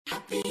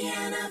Happy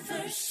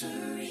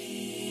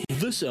anniversary.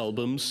 This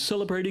album's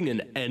celebrating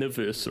an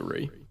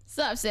anniversary.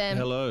 Sup, Sam?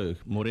 Hello,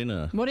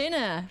 Morena.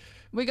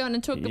 We're going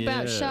to talk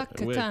about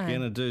Chaka We're Khan.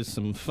 going to do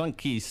some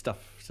funky stuff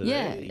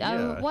today.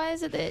 Yeah. Why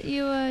is it that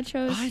you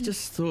chose? I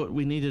just thought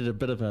we needed a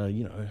bit of a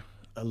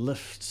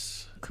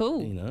lift.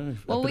 Cool. A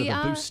bit of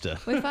a booster.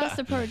 We're fast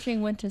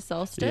approaching winter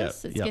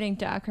solstice. It's getting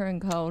darker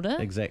and colder.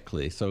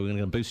 Exactly. So we're going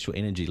to boost your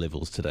energy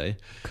levels today.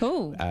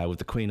 Cool. With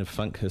the Queen of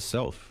Funk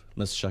herself,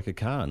 Miss Chaka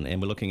Khan.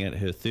 And we're looking at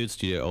her third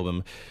studio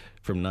album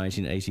from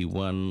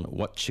 1981,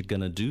 What You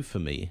Gonna Do For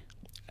Me.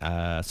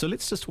 So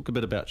let's just talk a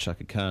bit about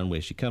Chaka Khan,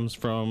 where she comes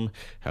from,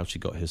 how she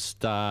got her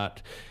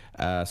start.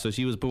 So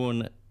she was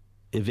born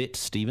Yvette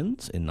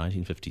Stevens in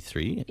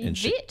 1953.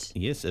 Yvette?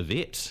 Yes,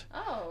 Yvette.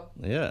 Oh.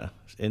 Yeah,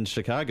 in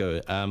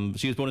Chicago.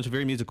 She was born into a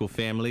very musical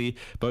family.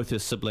 Both her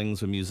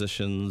siblings were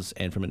musicians,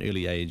 and from an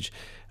early age,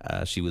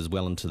 she was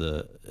well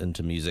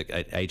into music.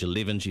 At age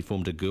 11, she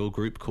formed a girl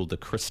group called the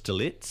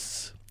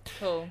Crystalettes.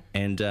 Cool.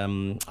 And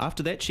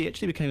after that, she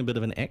actually became a bit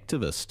of an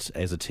activist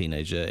as a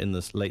teenager. In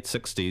the late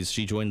 60s,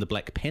 she joined the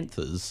Black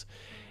Panthers,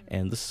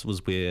 and this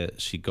was where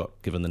she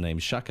got given the name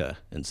Chaka,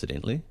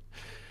 incidentally.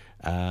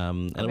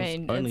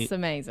 It's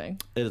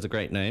amazing. It is a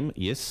great name,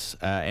 yes.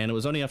 And it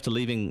was only after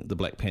leaving the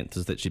Black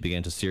Panthers that she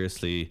began to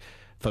seriously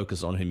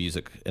focus on her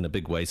music in a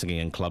big way, singing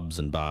in clubs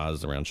and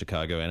bars around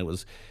Chicago. And it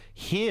was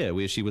here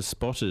where she was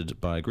spotted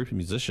by a group of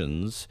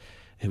musicians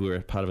who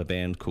were part of a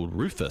band called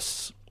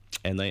Rufus.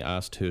 And they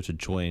asked her to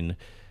join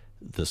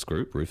this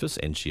group, Rufus,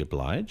 and she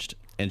obliged.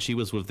 And she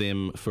was with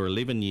them for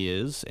 11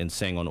 years and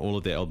sang on all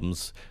of their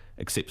albums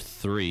except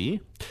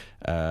 3.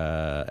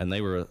 And they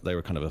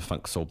were kind of a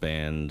funk soul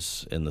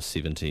band in the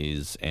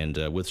 70s.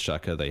 And with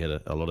Chaka, they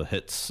had a lot of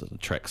hits,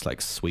 tracks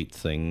like Sweet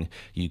Thing,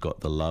 You Got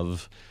the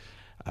Love.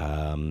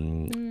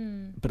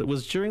 But it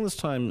was during this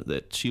time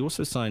that she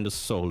also signed a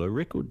solo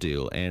record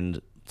deal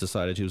and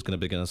decided she was going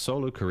to begin a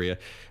solo career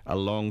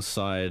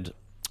alongside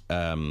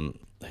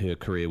her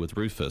career with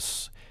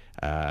Rufus.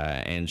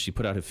 And she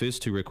put out her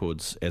first 2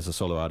 records as a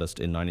solo artist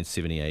in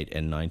 1978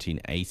 and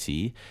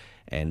 1980.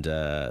 And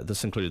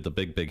this included the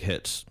big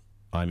hit,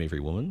 I'm Every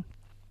Woman.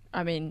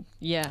 I mean,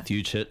 yeah.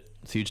 Huge hit,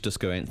 huge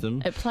disco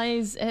anthem.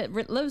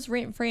 It lives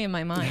rent-free in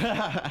my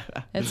mind.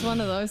 It's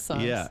one of those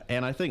songs. Yeah,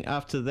 and I think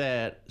after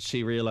that,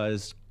 she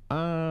realized,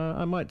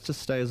 I might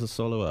just stay as a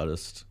solo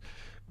artist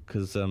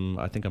because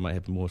I think I might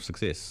have more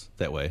success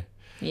that way.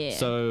 Yeah.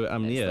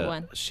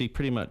 So, she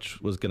pretty much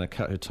was going to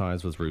cut her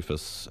ties with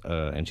Rufus,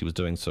 and she was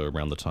doing so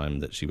around the time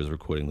that she was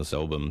recording this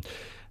album.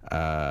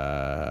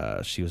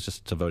 She was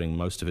just devoting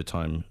most of her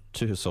time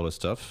to her solo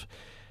stuff.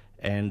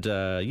 And,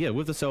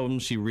 with this album,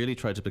 she really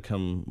tried to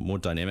become more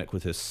dynamic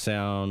with her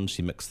sound.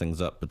 She mixed things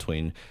up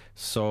between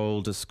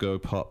soul, disco,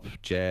 pop,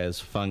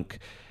 jazz, funk.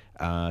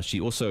 She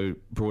also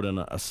brought in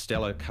a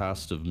stellar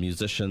cast of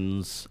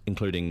musicians,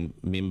 including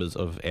members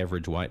of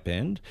Average White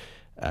Band,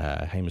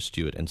 Hamish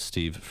Stewart and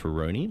Steve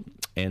Ferroni.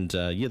 And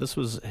this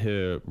was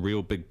her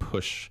real big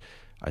push,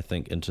 I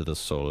think, into the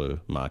solo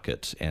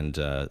market. And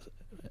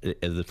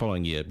the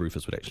following year,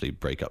 Rufus would actually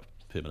break up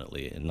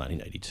permanently in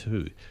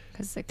 1982.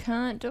 Because they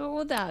can't do it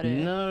without it.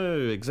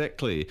 No,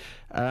 exactly.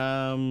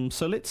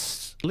 So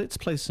let's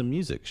play some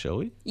music, shall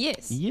we?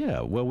 Yes. Yeah,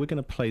 well, we're going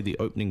to play the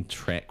opening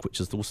track, which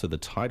is also the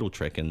title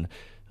track and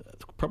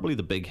probably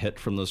the big hit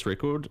from this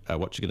record,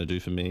 What You Gonna Do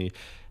For Me.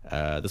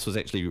 This was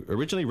actually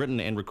originally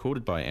written and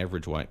recorded by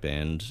Average White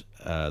Band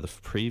the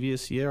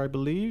previous year, I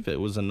believe.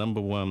 It was a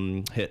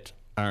 #1 hit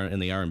in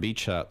the R&B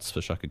charts for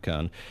Chaka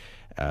Khan.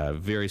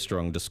 Very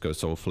strong disco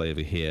soul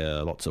flavor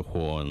here, lots of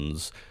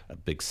horns, a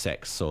big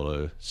sax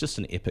solo. It's just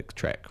an epic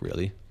track,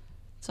 really.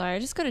 Sorry, I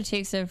just got a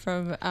text in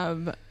from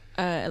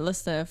a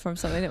listener from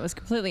something that was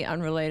completely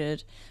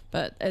unrelated,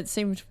 but it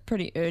seemed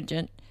pretty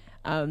urgent.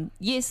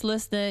 Yes,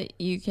 listener,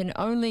 you can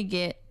only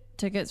get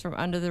tickets from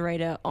Under the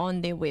Radar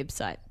on their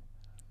website.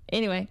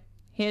 Anyway,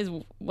 here's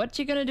What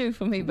You Gonna Do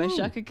For Me by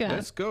Chaka Khan.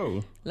 Let's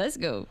go. Let's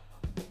go.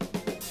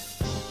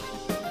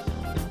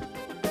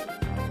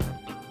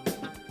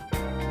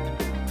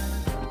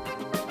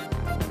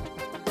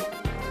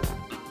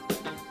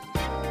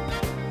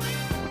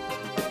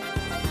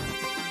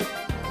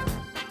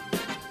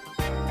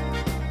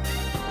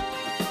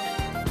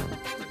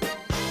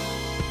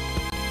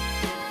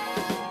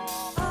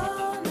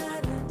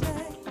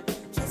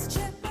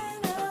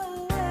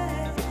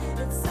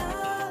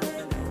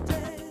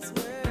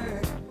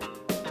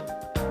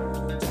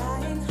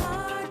 Trying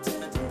hard to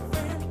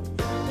defend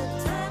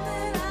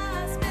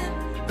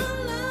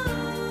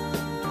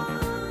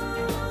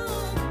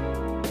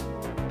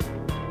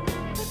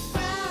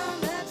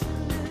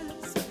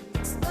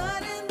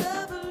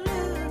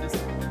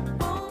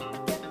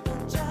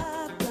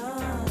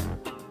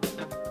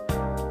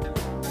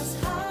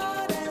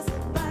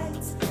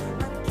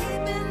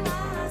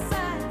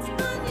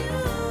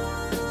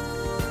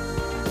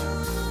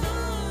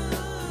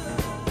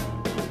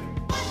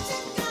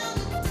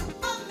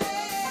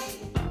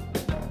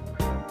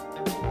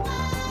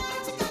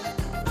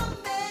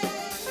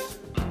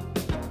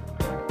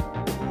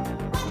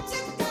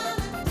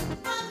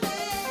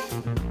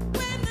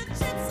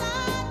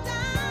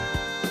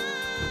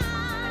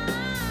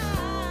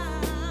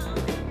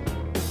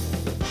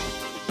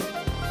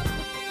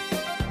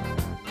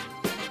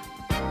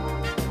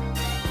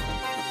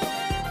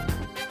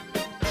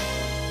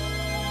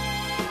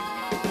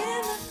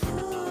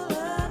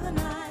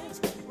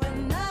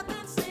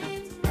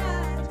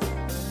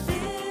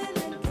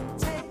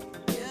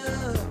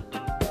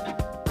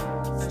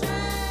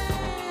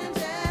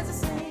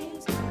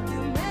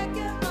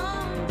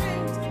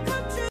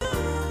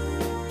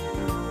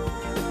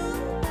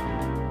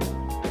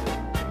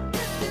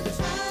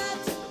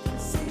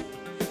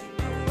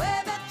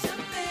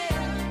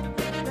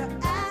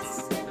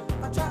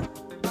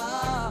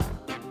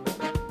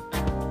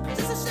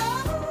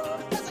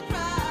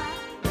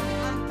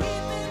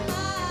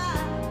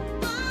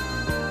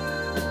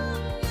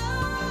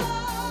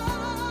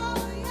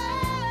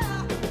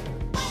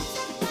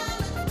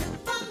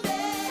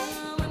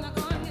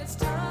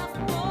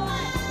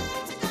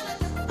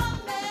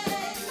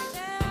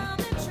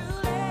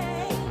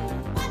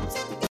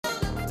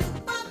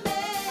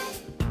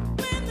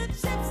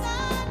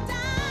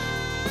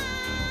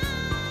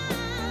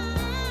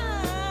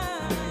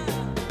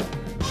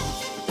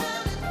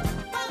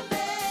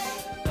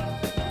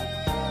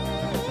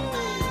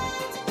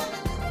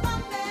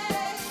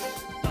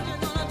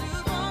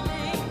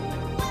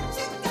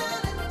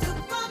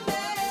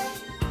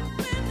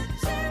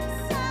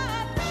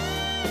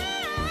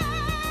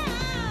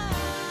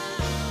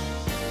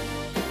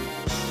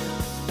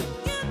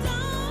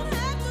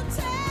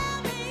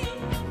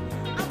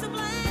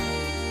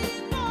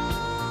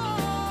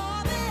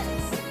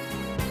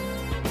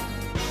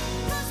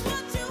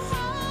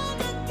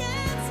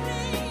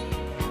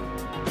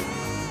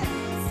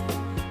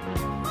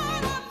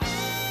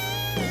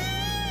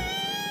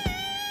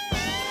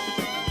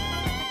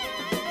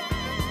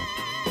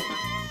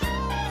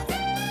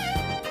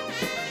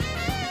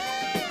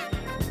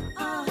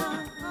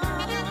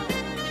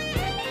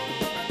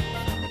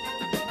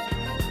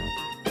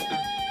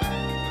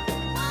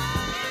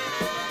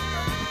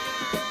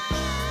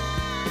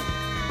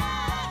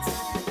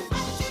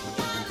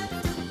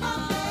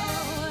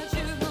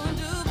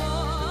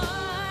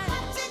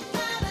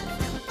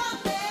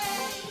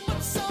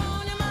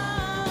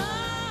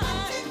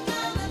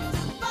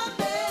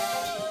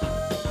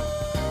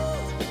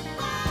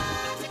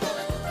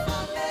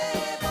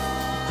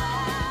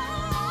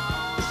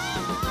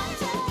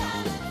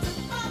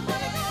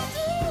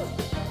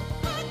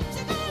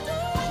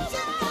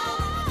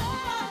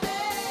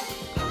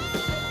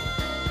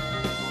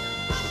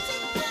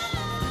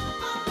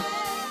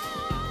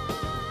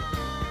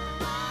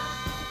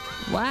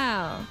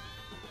Wow.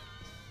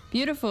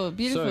 Beautiful,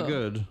 beautiful. So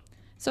good.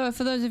 So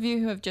for those of you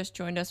who have just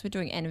joined us, we're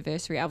doing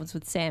anniversary albums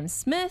with Sam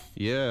Smith.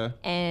 Yeah.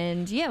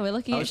 And yeah, we're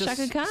looking I at was just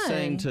Chaka Khan.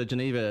 saying to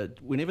Geneva,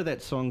 whenever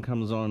that song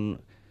comes on,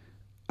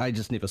 I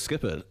just never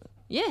skip it.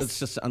 Yes. It's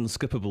just an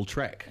unskippable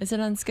track. Is it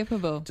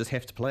unskippable? Just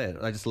have to play it.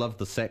 I just love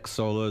the sax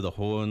solo, the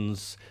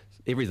horns,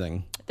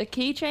 everything. The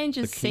key change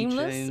is The key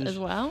seamless change. as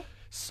well.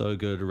 So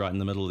good, right in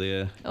the middle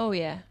there. Oh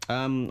yeah.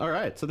 All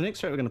right, so the next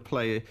track we're going to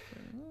play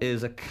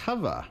is a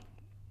cover,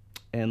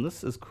 and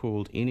this is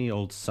called Any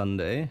Old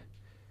Sunday.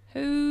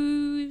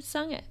 Who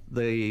sung it?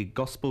 The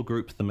gospel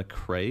group The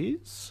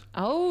McRaes.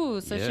 Oh,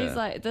 so Yeah. she's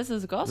like, this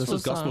is a gospel This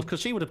is gospel song. because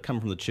she would have come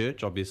from the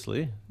church,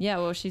 obviously. Yeah,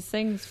 well, she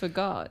sings for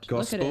God.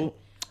 Look at Gospel.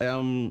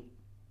 it.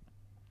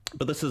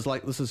 But this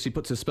is she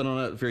puts her spin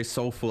on it, very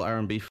soulful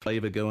R&B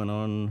flavor going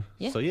on.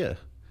 Yeah. So yeah.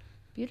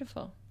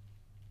 Beautiful.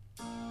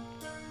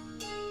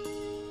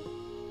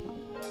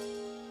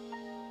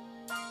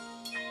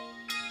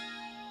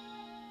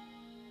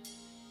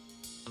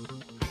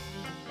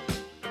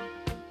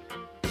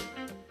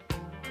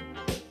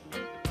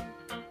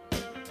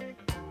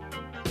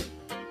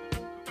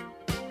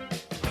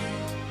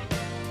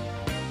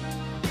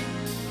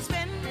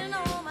 Spending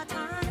all my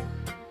time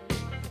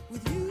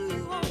with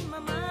you on my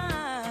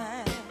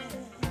mind.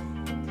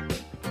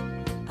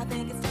 I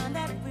think it's time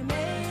that we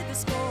made the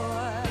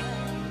score.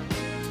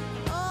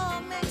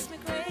 Oh, it makes me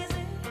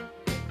crazy.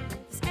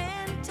 It's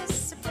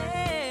anticipating.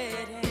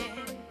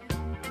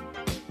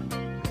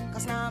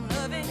 'Cause now I'm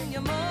loving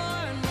you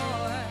more and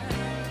more.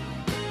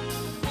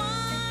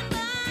 One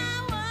by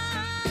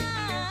one,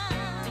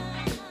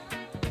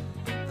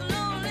 the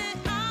lonely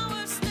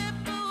hours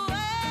slip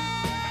away.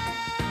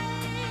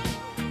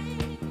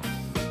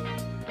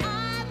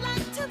 I'd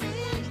like to be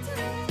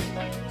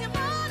your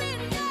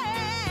morning,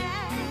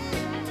 yeah,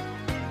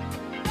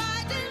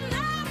 brighten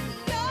up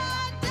your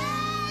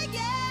day,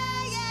 yeah,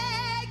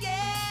 yeah,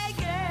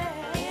 yeah,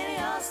 yeah. Any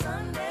old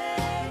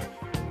Sunday,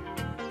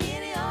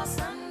 any old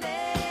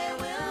Sunday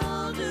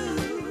will do.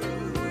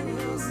 Any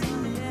old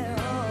Sunday,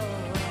 oh.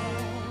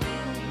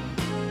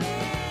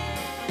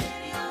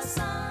 Any old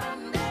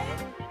Sunday,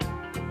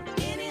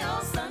 any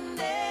old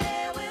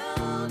Sunday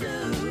will do.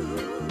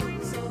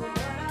 So what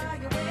are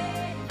you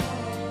waiting for?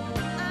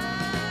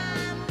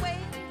 I'm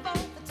waiting for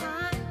the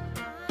time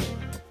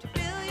to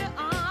feel your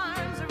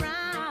arms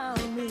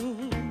around me.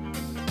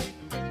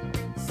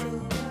 So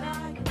what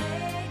are you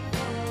waiting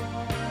for?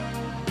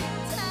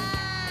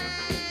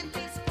 Time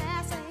keeps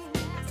passing,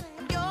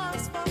 and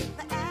yours for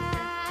the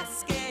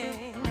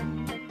asking.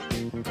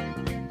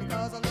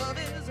 Because our love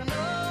is an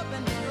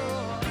open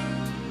door.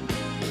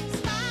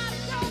 Stop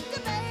your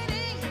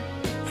debating,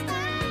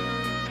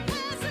 stop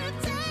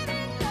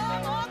hesitating. No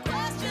more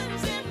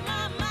questions in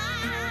my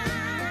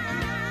mind.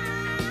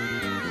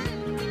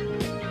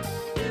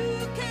 You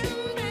can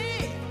be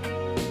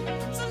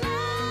so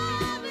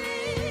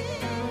lovely.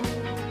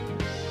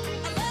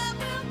 Our love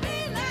will be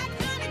like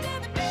honey to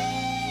the bee.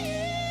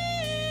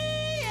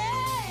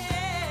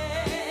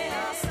 Any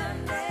old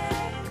Sunday,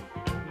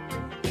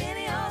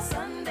 any old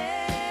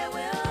Sunday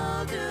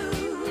will do.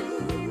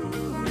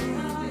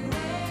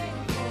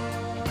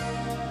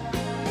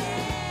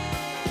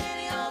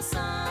 Any old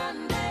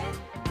Sunday,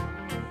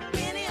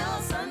 any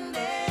old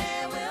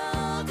Sunday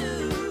will do.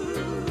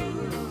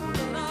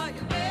 What are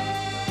you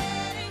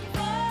waiting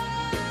for?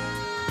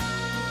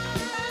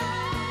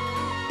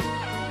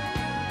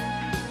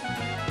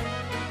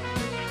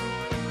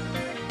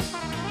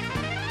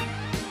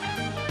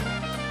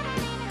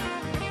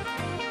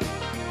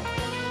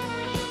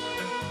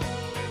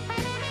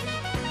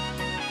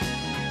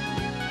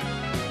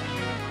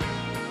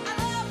 Our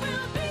love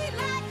will be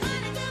like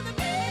honey to the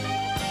bee.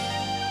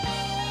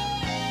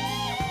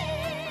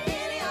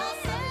 Any old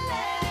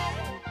Sunday,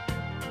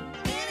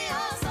 any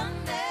old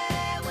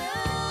Sunday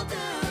will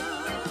do.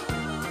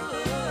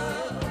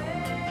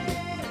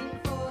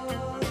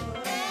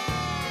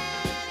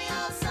 Any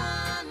old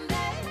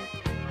Sunday,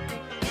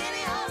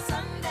 any old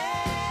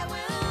Sunday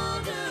will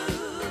do.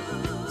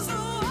 So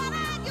what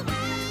are you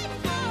waiting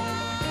for?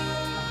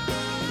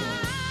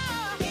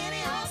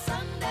 Any old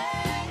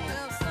Sunday,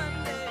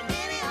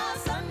 any old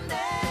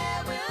Sunday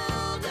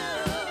will do.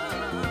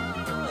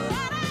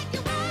 What are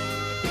you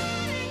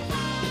waiting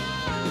for?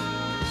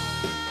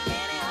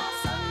 Any old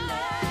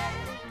Sunday.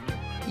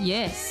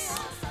 Yes.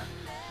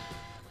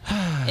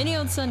 Any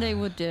old Sunday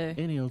would do.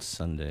 Any old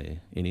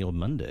Sunday, any old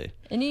Monday.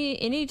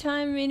 Any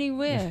time,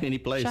 anywhere. Any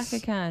place. Chaka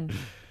Khan.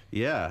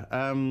 Yeah.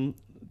 Do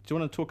you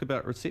want to talk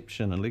about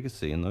reception and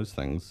legacy and those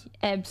things?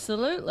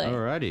 Absolutely.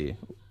 Alrighty.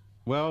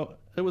 Well,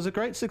 it was a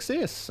great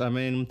success. I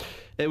mean,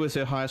 it was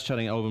her highest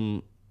charting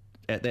album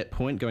at that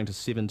point, going to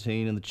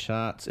 17 in the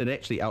charts. It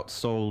actually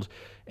outsold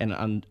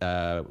and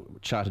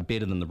charted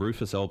better than the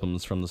Rufus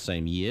albums from the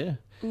same year.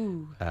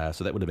 Ooh.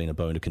 So that would have been a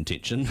bone of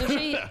contention.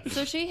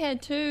 So she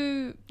had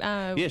two.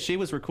 Yeah, she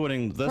was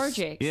recording this.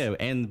 Projects. Yeah,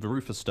 and the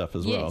Rufus stuff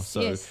as well. Yes,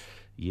 So yes.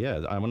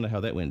 yeah, I wonder how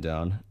that went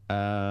down. It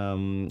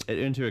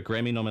earned her a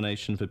Grammy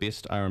nomination for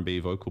Best R&B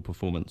Vocal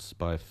Performance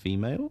by a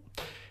Female.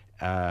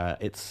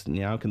 It's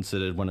now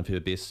considered one of her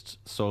best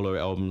solo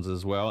albums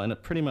as well, and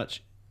it pretty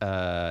much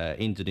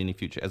ended any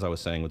future, as I was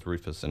saying, with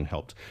Rufus, and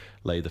helped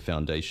lay the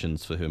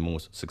foundations for her more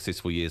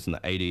successful years in the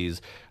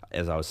 80s.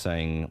 As I was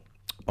saying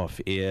off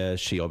air,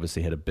 she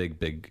obviously had a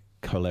big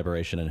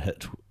collaboration and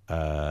hit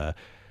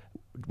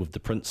with the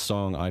Prince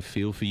song "I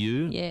Feel For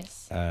You."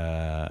 Yes.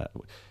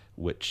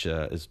 Which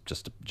is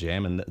just a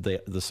jam, and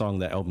the song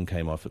that album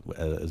came off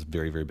is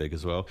very big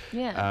as well.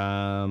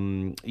 Yeah.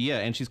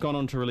 And she's gone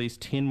on to release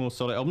 10 more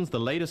solo albums. The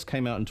latest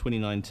came out in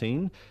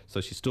 2019,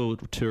 so she's still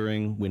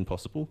touring when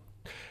possible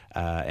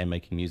and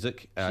making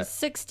music. She's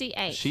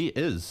 68. She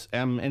is,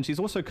 and she's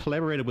also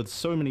collaborated with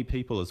so many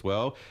people as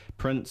well: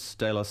 Prince,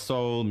 De La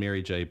Soul,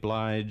 Mary J.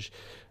 Blige.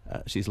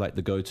 She's like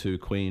the go-to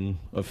queen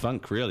of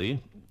funk,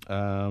 really.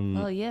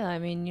 Well, yeah, I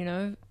mean, you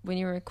know, when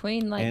you're a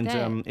queen like that.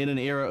 And in an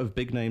era of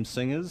big name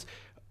singers,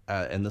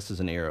 and this is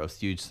an era of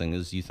huge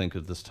singers, you think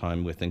of this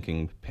time, we're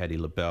thinking Patti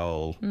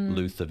LaBelle,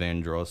 Luther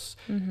Vandross,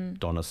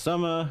 Donna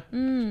Summer,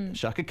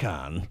 Chaka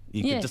Khan.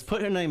 You could just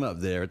put her name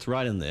up there. It's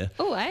right in there.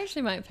 Oh, I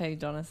actually might play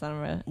Donna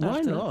Summer. Why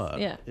after not?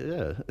 this. Yeah.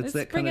 Yeah, it's Let's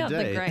that bring kind of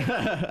out day.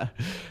 the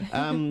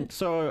great.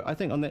 So I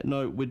think on that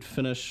note,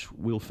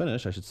 we'll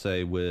finish, I should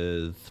say,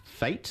 with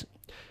Fate.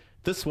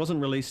 This wasn't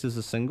released as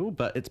a single,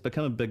 but it's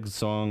become a big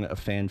song, a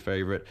fan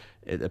favorite.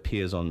 It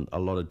appears on a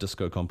lot of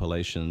disco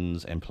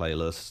compilations and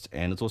playlists,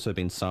 and it's also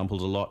been sampled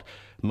a lot.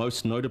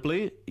 Most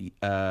notably,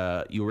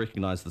 you'll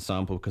recognize the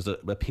sample because it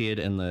appeared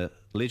in the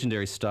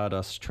legendary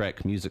Stardust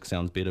track "Music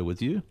Sounds Better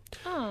With You."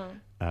 Oh.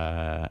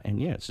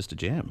 And yeah, it's just a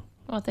jam.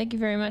 Well, thank you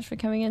very much for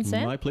coming in,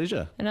 Sam. My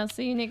pleasure. And I'll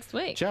see you next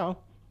week. Ciao.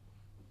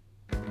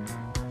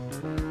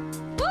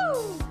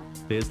 Woo!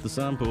 There's the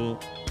sample.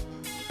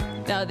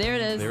 Oh, there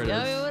it is. There it is.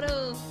 Yo-yo-do.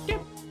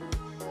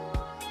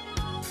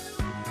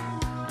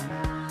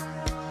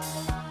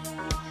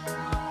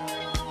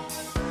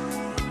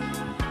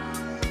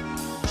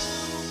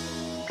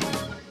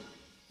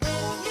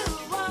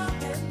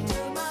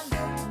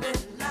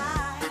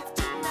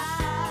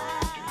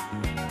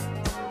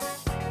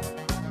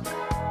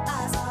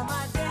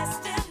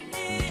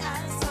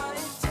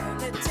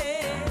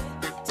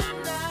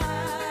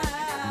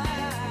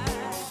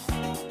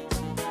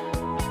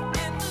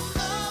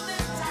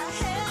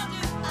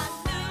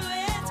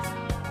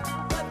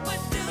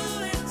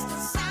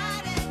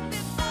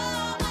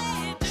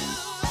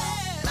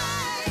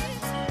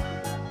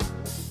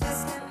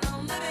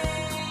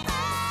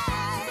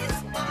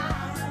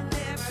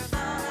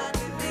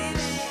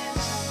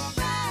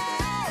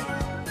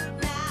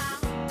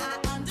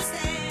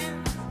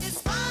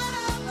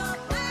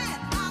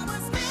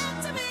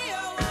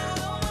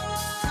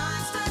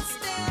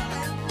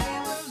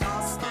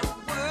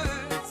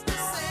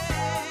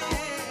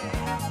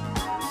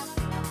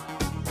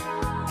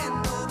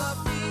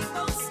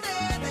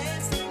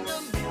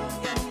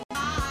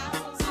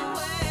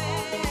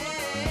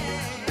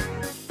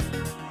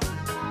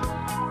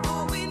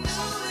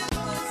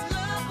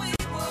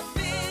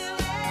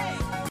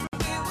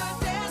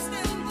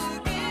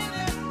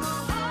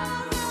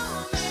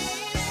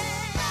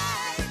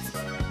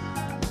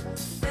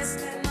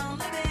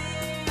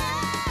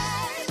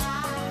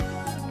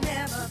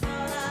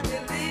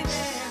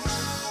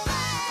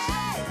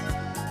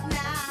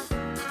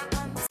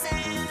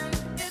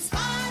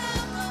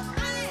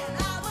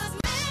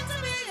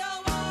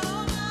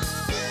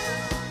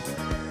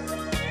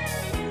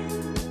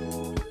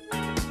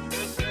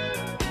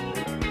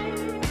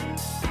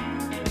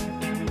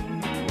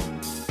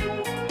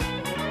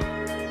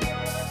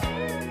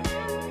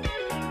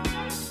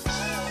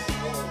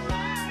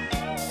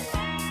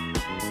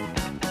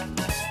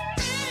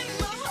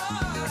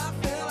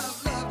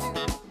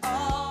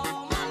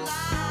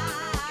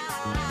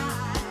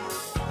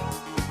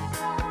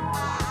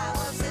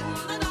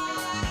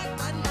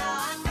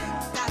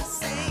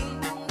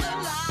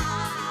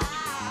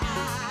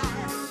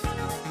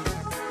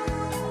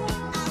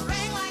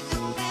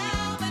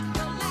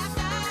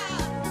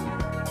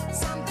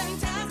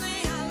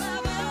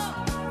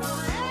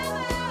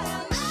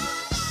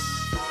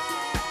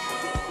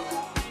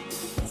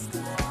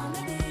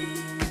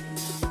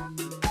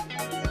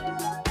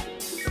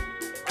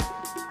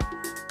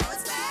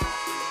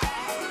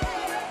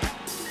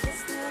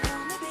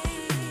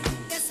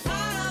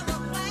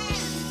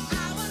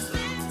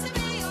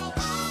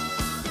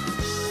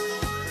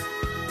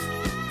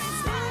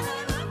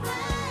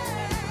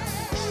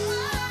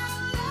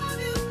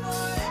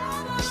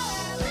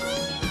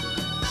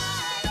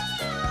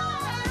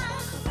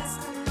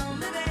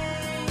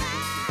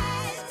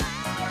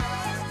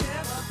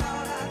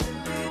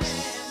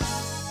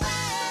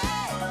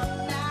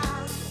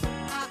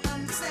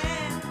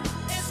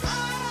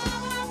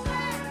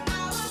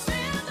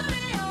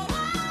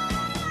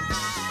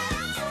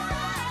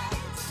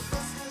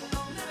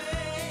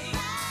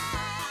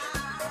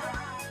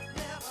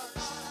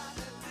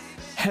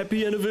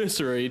 Happy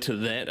anniversary to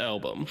that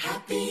album.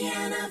 Happy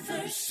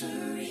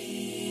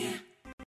anniversary.